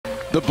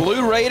The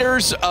Blue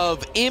Raiders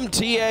of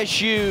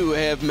MTSU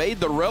have made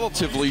the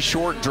relatively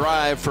short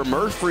drive from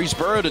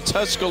Murfreesboro to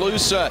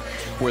Tuscaloosa.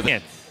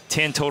 Again,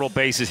 10 total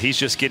bases. He's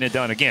just getting it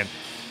done. Again,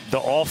 the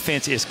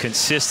offense is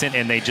consistent,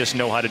 and they just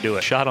know how to do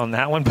it. Shot on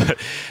that one,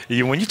 but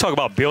when you talk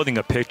about building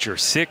a picture,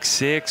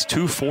 6'6",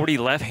 240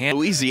 left hand.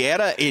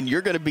 Louisiana, and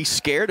you're going to be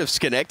scared of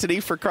Schenectady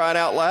for crying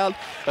out loud?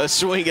 A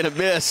swing and a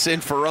miss,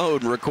 and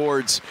Ferrone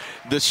records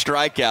the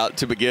strikeout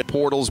to begin.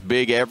 Portals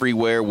big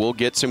everywhere. We'll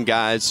get some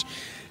guys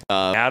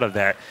out of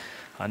that.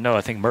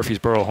 I think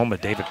Murfreesboro home of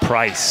David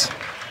Price.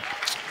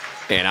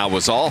 And I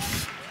was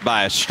off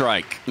by a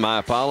strike. My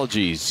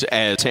apologies.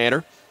 As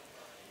Tanner.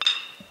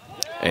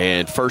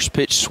 And first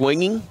pitch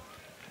swinging.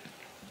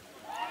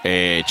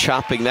 And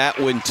chopping that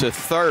one to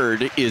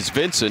third is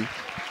Vincent.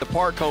 The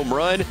park home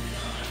run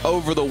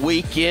over the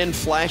weekend,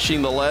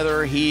 flashing the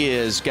leather. He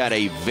has got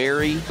a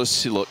let's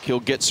see, look,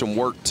 he'll get some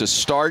work to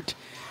start,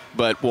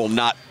 but will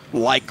not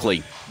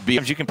likely be.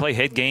 You can play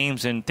head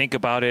games and think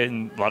about it,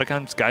 and a lot of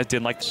times guys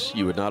didn't like.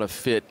 You would not have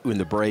fit in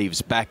the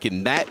Braves back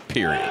in that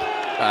period.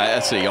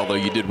 Let's see, although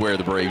you did wear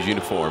the Braves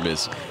uniform,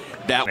 is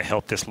that to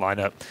help this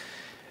lineup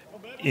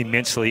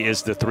immensely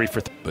is the 3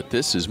 for. But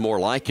this is more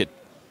like it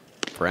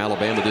for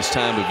Alabama this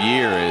time of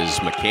year, as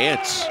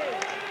McCants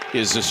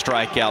is a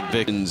strikeout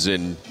victims.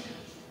 And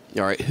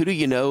all right, who do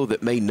you know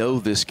that may know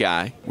this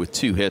guy with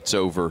 2 hits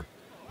over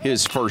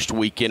his first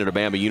weekend in a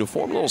Bama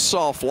uniform? A little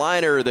soft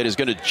liner that is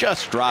going to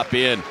just drop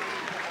in.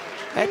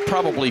 That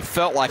probably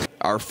felt like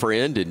our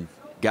friend and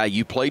guy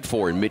you played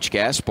for in Mitch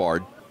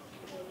Gaspard.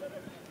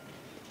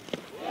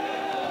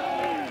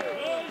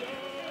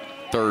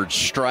 Third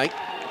strike.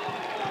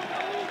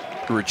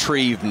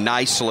 Retrieved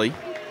nicely.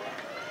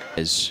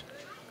 Has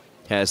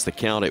the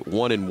count at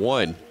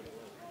 1-1.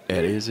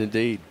 That is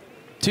indeed.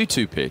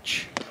 2-2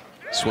 pitch.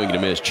 Swing and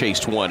a miss.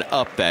 Chased one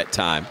up that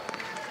time.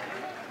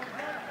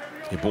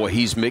 And boy,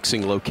 he's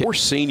mixing location. 4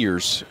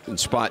 seniors in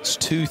spots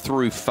 2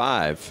 through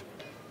 5.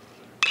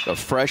 A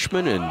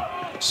freshman and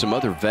some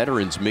other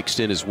veterans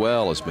mixed in as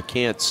well, as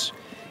McCants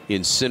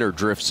in center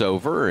drifts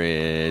over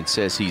and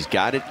says he's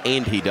got it,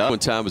 and he does. One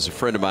time was a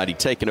friend of mine, he'd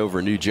taken over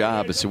a new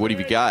job and said, "What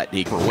have you got?"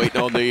 We're waiting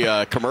on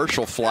the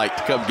commercial flight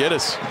to come get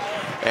us,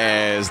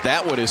 as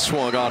that one is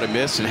swung on and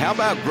missed. And how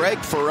about Greg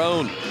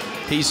Ferrone?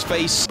 He's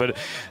faced. But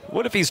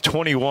what if he's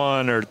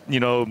 21 or,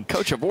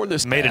 Coach, I've worn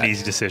this. Made an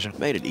easy decision.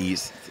 Made it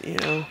easy,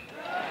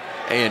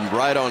 And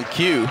right on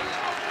cue,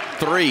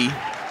 3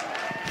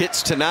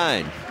 hits to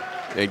 9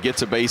 and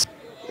gets a base.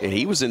 And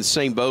he was in the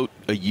same boat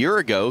a year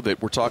ago that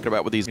we're talking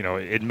about with these.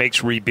 It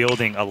makes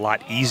rebuilding a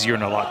lot easier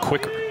and a lot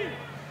quicker.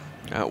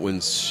 That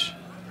one's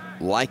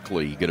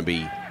likely going to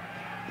be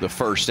the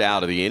first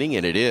out of the inning,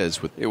 and it is.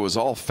 It was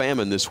all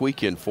famine this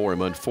weekend for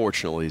him,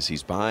 unfortunately, as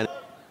he's behind.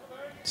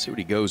 Let's see what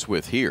he goes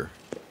with here.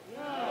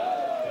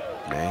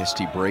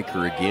 Nasty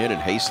breaker again, and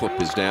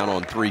Hayslip is down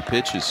on 3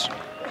 pitches.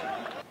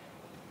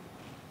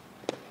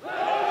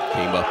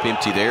 Came up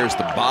empty there as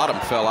the bottom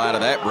fell out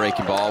of that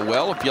breaking ball.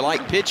 Well, if you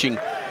like pitching,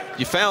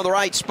 you found the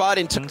right spot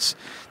in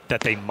that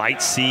they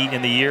might see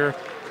in the year.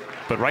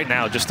 But right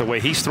now, just the way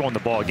he's throwing the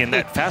ball, again,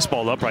 that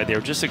fastball up right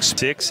there, just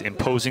 6,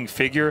 imposing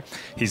figure.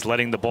 He's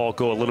letting the ball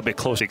go a little bit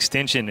close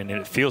extension, and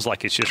it feels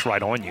like it's just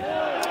right on you.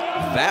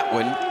 That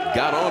one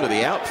got onto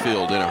the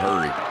outfield in a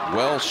hurry.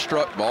 Well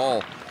struck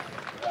ball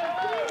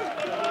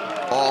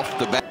off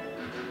the back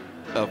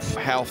of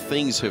how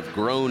things have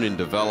grown and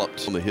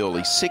developed on the hill.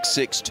 He's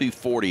 6'6",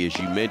 240, as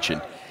you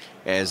mentioned,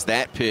 as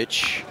that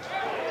pitch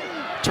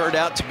turned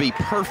out to be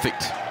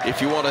perfect if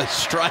you want to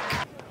strike.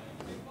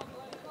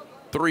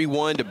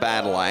 3-1 to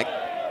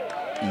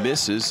Badalack.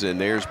 Misses, and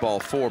there's ball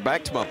 4.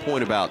 Back to my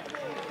point about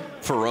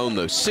Ferrone,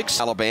 though.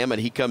 6 Alabama,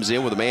 and he comes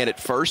in with a man at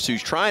first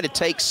who's trying to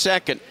take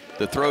second.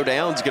 The throw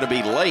down's going to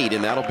be late,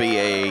 and that'll be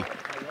a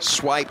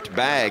swiped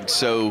bag,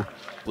 so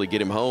we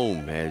get him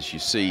home. As you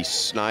see,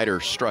 Snyder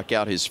struck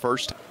out his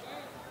first.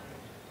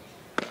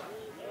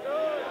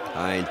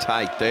 High and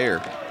tight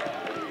there.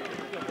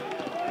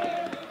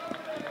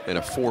 And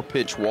a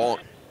 4-pitch walk.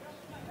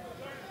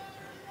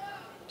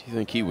 Do you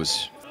think he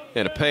was?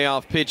 And a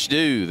payoff pitch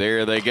due.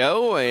 There they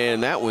go,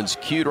 and that one's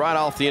cued right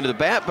off the end of the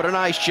bat, but a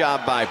nice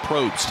job by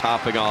Probst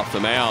hopping off the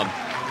mound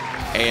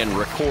and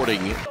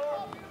recording.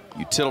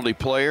 Utility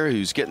player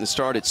who's getting the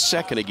start at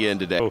second again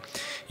today. So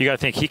you got to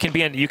think he can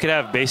be in. You could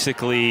have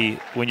basically,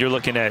 when you're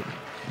looking at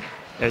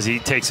as he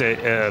takes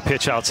a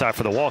pitch outside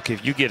for the walk,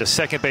 if you get a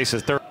second base, a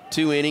third.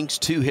 2 innings,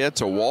 2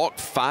 hits, a walk,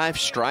 5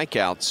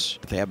 strikeouts.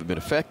 They haven't been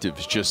effective.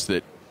 It's just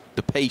that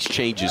the pace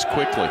changes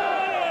quickly.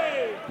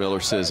 Miller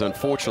says,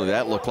 unfortunately,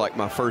 that looked like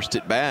my first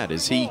at bat.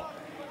 As he,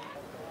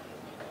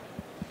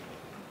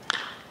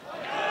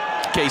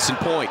 case in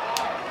point.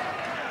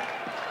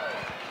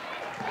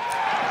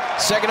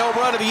 Second home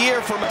run of the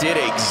year from. Did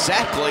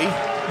exactly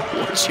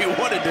what you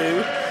want to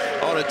do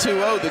on a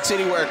 2-0 that's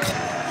anywhere.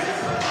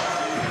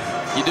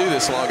 You do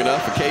this long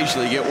enough,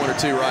 occasionally you get 1 or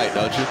 2 right,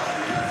 don't you?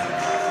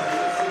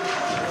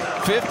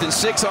 5th and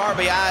 6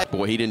 RBI.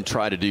 Boy, he didn't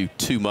try to do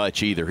too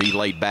much either. He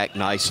laid back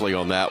nicely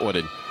on that one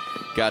and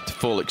got to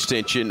full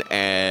extension,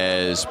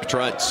 as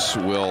Petruntz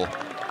will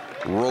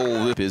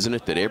roll, isn't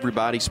it, that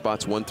everybody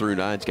spots 1 through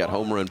 9's got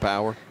home run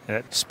power?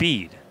 That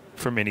speed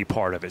from any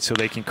part of it, so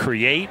they can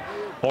create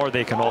or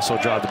they can also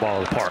drive the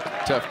ball to the park.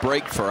 Tough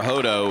break for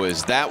Hodo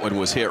as that one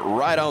was hit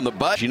right on the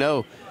butt. You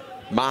know,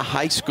 my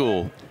high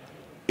school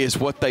is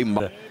what they...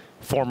 The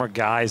former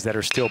guys that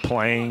are still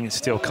playing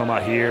still come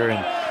out here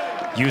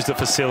and use the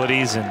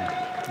facilities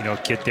and, you know,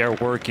 get their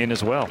work in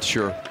as well.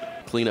 Sure.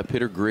 Cleanup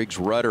hitter Griggs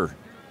Rudder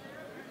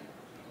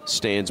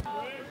stands.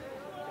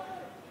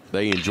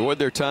 They enjoyed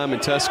their time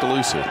in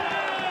Tuscaloosa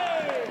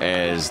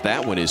as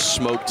that one is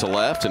smoked to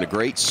left, and a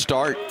great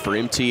start for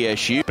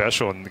MTSU.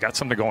 Special, and got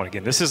something going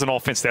again. This is an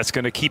offense that's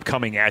going to keep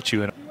coming at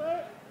you. And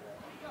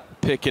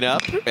picking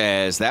up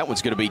as that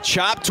one's going to be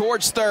chopped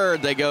towards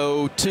third. They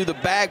go to the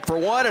bag for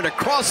one and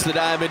across the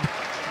diamond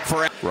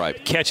for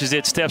right. Catches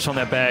it, steps on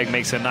that bag,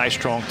 makes a nice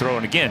strong throw,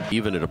 and again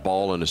even at a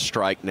ball and a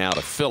strike now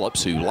to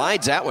Phillips, who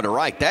lines that one to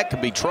right. That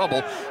could be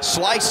trouble.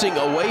 Slicing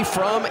away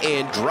from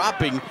and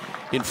dropping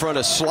in front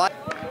of slide.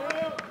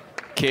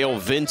 Cale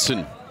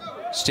Vinson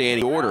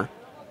standing order.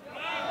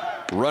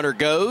 Runner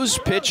goes,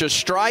 pitch a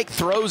strike,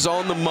 throws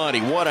on the money.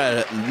 What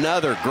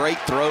another great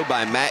throw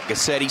by Matt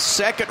Gassetti.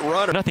 Second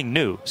runner. Nothing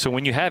new. So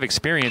when you have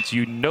experience,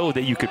 you know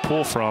that you could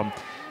pull from.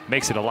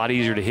 Makes it a lot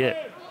easier to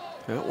hit.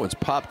 That one's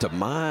popped a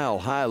mile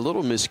high. A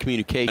little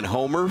miscommunication.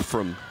 Homer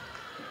from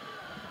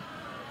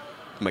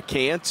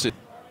McCants.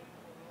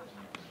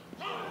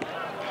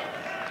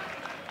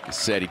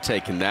 Gassetti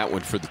taking that one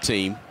for the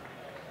team.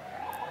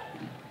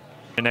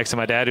 Next to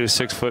my dad, who's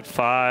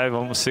 6'5",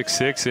 almost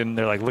 6'6", and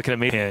they're like looking at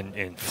me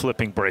and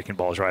flipping breaking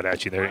balls right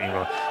at you. There, you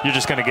know, you're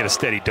just going to get a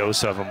steady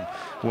dose of them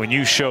when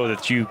you show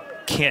that you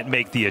can't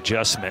make the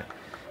adjustment.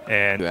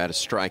 And who had to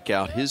strike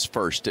out his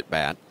first at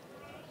bat.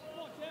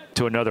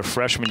 To another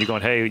freshman, you're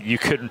going, hey, you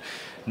couldn't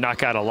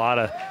knock out a lot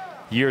of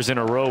years in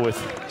a row with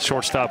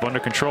shortstop under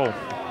control.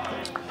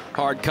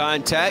 Hard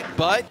contact,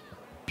 but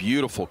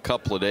beautiful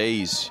couple of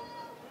days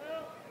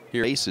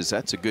here. Aces,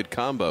 that's a good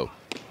combo.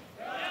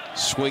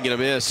 Swing and a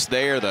miss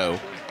there, though.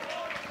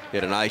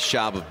 Did a nice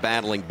job of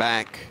battling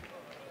back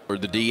for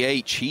the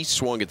DH. He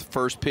swung at the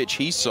first pitch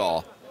he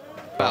saw.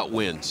 About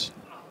wins.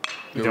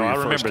 You know, I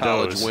remember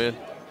those. Win.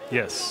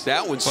 Yes.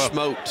 That one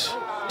smoked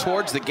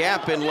towards the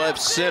gap in left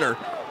center.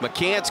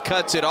 McCants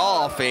cuts it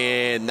off,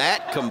 and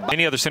that combined.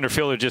 Any other center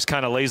fielder just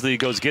kind of lazily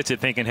goes, gets it,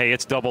 thinking, hey,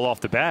 it's double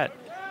off the bat.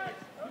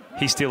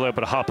 He's still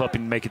able to hop up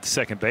and make it to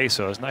second base,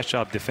 so it's a nice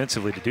job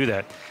defensively to do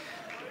that.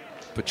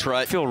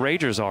 Petrut. Phil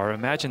Ragers are.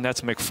 Imagine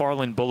that's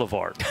McFarland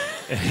Boulevard.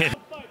 The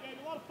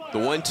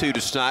 1-2 to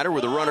Snyder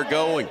with a runner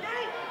going.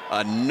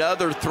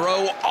 Another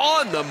throw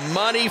on the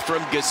money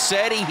from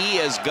Gassetti. He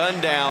has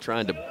gunned down.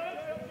 Trying to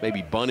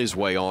maybe bunt his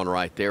way on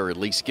right there, or at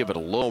least give it a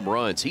little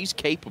runs. He's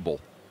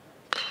capable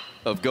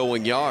of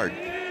going yard.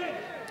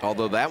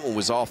 Although that one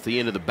was off the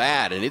end of the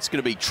bat, and it's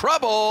going to be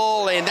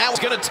trouble, and that was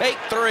going to take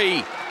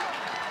 3.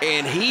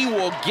 And he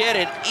will get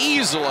it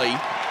easily.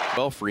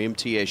 Well, for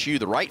MTSU,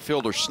 the right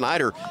fielder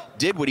Snyder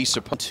did what he's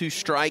supposed to. 2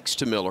 strikes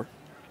to Miller.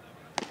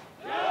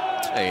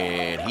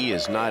 And he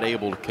is not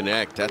able to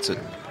connect. That's a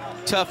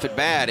tough at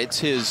bat. It's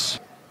his.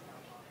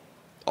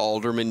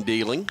 Alderman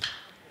dealing.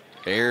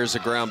 There's a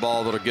ground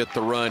ball that'll get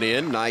the run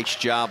in. Nice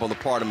job on the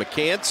part of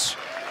McCants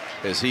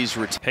as he's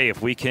retired. Hey,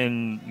 if we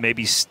can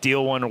maybe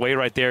steal one away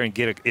right there and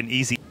get an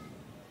easy.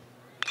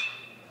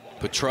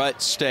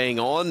 Petrut staying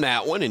on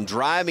that one and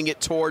driving it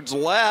towards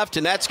left,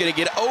 and that's going to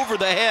get over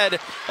the head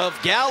of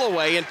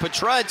Galloway, and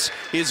Petrut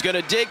is going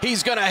to dig.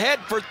 He's going to head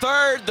for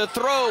third. The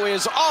throw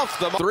is off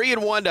the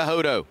 3-1 to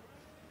Hodo.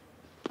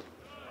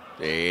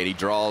 And he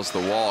draws the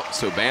walk.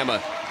 So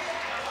Bama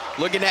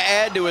looking to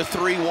add to a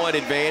 3-1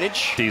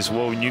 advantage.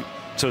 Well, when you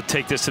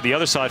take this to the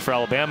other side for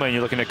Alabama, and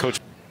you're looking at Coach.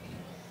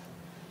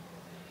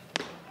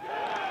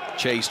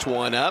 Chased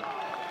one up.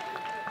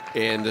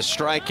 And the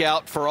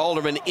strikeout for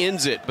Alderman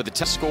ends it, but the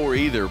tough score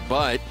either.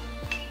 But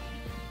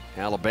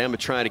Alabama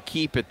trying to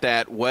keep it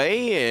that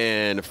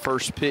way, and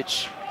first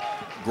pitch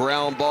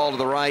ground ball to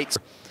the right.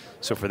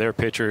 So for their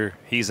pitcher,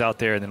 he's out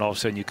there, and then all of a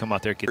sudden you come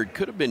out there. It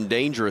could have been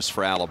dangerous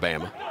for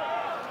Alabama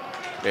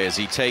as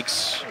he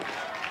takes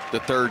the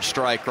third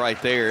strike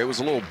right there. It was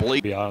a little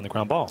bleak. Be out on the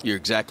ground ball. You're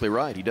exactly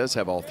right. He does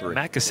have all 3.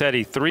 Matt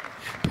Gassetti, 3.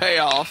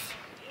 Payoff.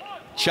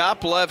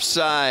 Chop left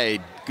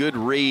side. Good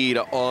read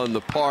on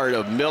the part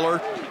of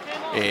Miller.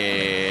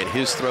 And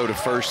his throw to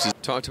first is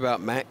talked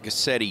about. Matt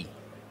Gassetti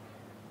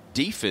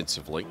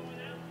defensively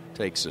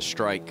takes a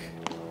strike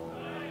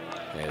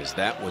as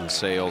that one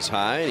sails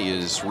high. He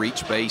has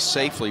reached base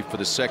safely for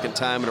the second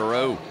time in a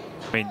row.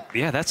 I mean,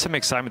 yeah, that's some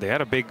excitement. They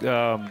had a big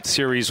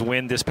series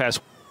win this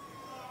past.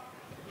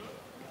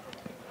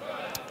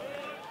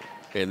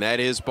 And that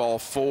is ball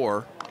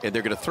 4. And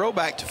they're going to throw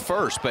back to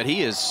first, but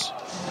he is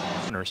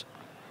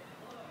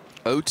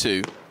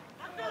 0-2.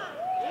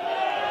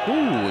 Ooh,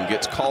 and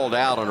gets called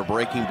out on a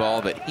breaking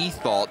ball that he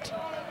thought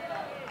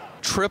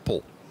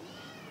triple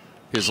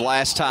his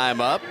last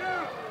time up,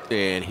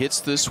 and hits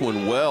this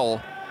one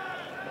well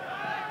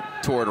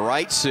toward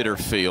right center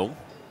field.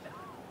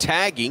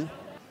 Tagging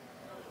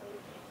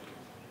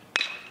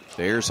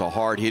There's a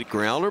hard hit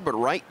grounder, but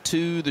right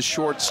to the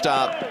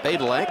shortstop,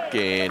 Badalek,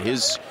 and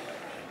his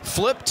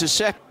flip to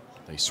second.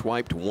 They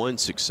swiped one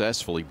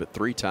successfully, but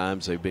 3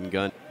 times they've been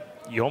gunned.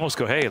 You almost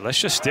go, hey, let's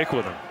just stick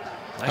with him.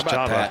 Nice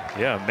job,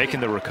 yeah, making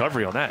the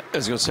recovery on that. I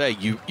was going to say,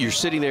 you're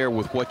sitting there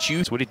with what you.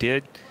 That's what he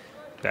did.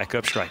 Back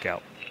up,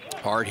 strikeout.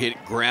 Hard hit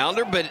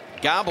grounder, but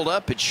gobbled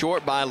up at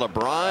short by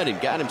LeBron and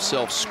got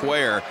himself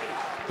square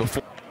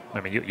before.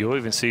 I mean, you'll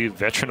even see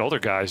veteran older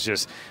guys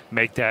just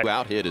make that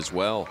out hit as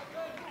well.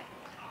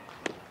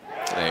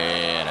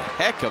 And a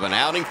heck of an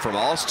outing from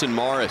Austin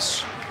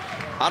Morris.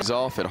 He's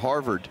off at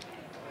Harvard.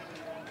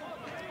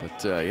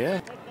 But, yeah,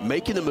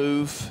 making the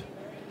move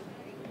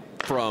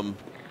from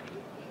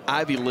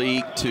Ivy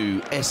League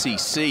to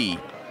SEC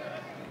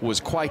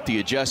was quite the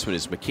adjustment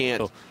as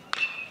McCann.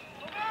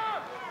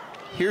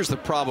 Here's the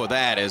problem with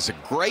that is a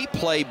great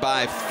play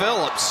by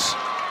Phillips.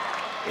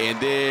 And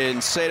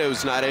then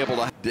Sato's not able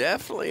to.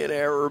 Definitely an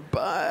error,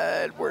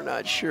 but we're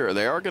not sure.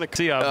 They are going to.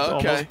 See,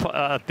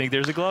 I think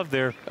there's a glove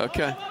there.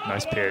 Okay.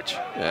 Nice pitch.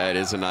 That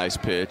is a nice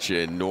pitch,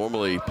 and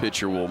normally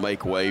pitcher will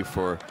make way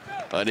for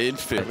an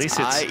infant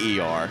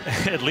IER.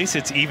 At least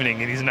it's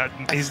evening, and he's not.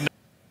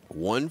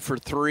 1 for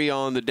 3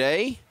 on the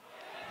day.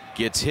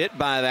 Gets hit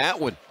by that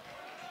one.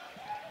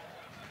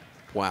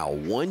 Wow,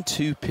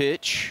 1-2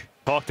 pitch.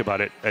 Talked about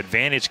it.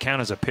 Advantage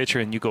count as a pitcher,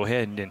 and you go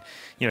ahead and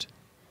you know.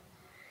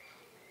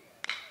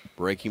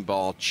 Breaking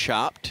ball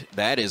chopped.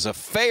 That is a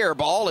fair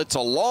ball. It's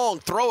a long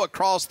throw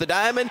across the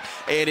diamond,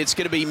 and it's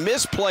going to be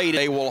misplayed.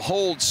 They will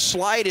hold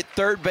slide at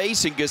third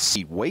base, and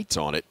he waits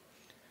on it.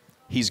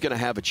 He's going to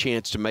have a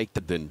chance to make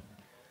the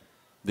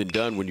than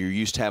done when you're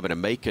used to having to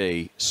make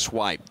a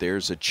swipe.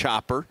 There's a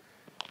chopper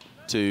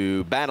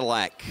to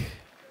Badalek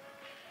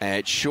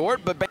at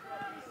short, but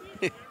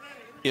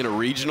in a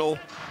regional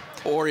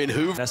or in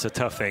Hoover. That's a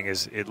tough thing.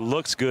 Is it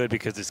looks good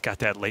because it's got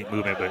that late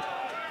movement, but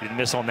didn't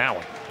miss on that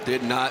one.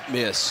 Did not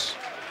miss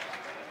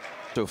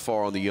so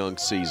far on the young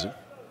season.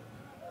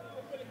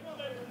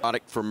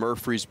 Product from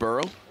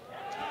Murfreesboro,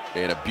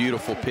 and a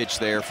beautiful pitch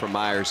there from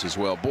Myers as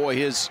well. Boy,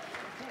 his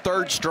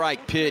third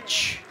strike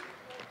pitch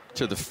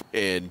to the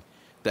and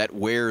that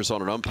wears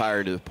on an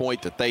umpire to the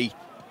point that they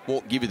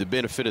won't give you the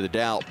benefit of the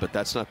doubt, but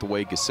that's not the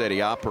way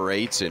Gassetti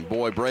operates. And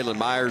boy, Braylon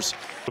Myers a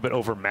little bit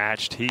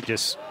overmatched. He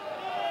just,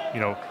 you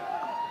know,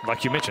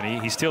 like you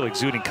mentioned, he's still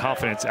exuding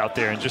confidence out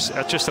there, and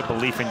that's just a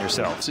belief in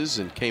yourself.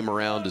 And came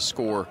around to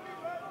score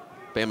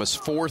Bama's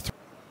 4th.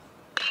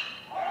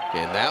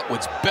 And that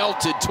one's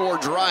belted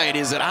towards right.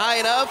 Is it high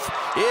enough?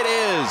 It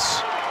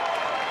is.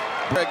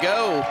 There we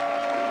go.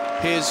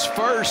 His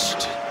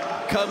first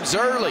comes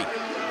early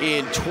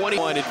in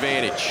 21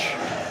 advantage.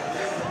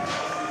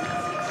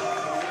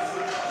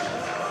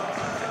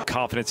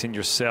 Confidence in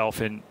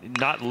yourself and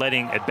not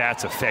letting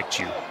at-bats affect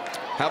you.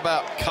 How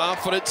about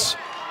confidence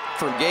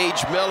from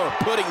Gage Miller,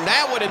 putting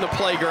that one in the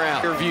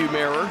playground. Rear view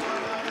mirror.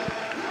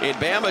 And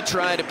Bama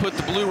trying to put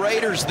the Blue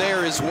Raiders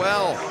there as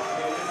well.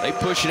 They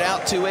push it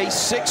out to a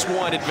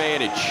 6-1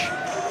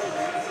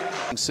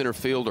 advantage. Center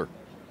fielder.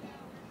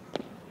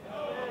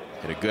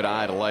 And a good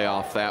eye to lay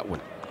off that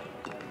one.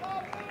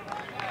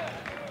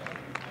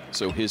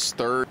 So his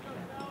third.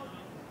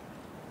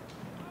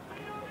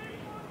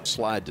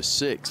 Slide to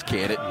 6,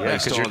 can it? Yeah,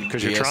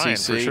 because you're trying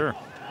for sure.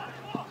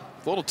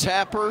 Little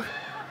tapper.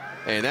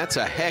 And that's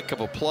a heck of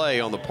a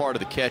play on the part of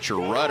the catcher,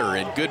 Rudder,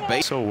 and good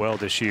base. So well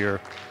this year.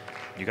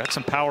 You got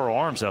some power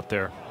arms out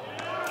there.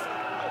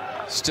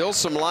 Still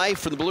some life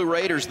for the Blue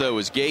Raiders, though,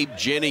 as Gabe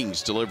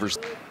Jennings delivers.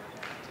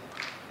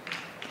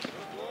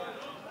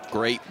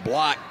 Great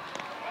block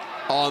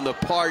on the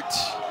part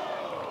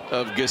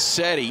of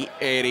Gassetti,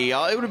 and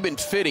it would have been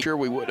fitting. Sure,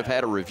 we would have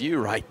had a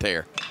review right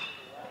there.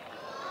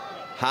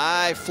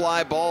 High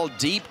fly ball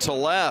deep to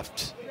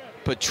left.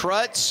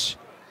 Petrutz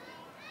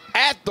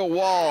at the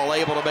wall,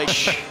 able to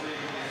make.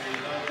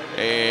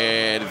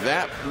 And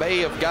that may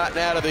have gotten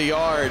out of the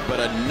yard, but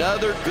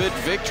another good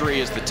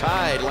victory as the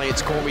Tide.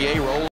 Lance Cormier rolls.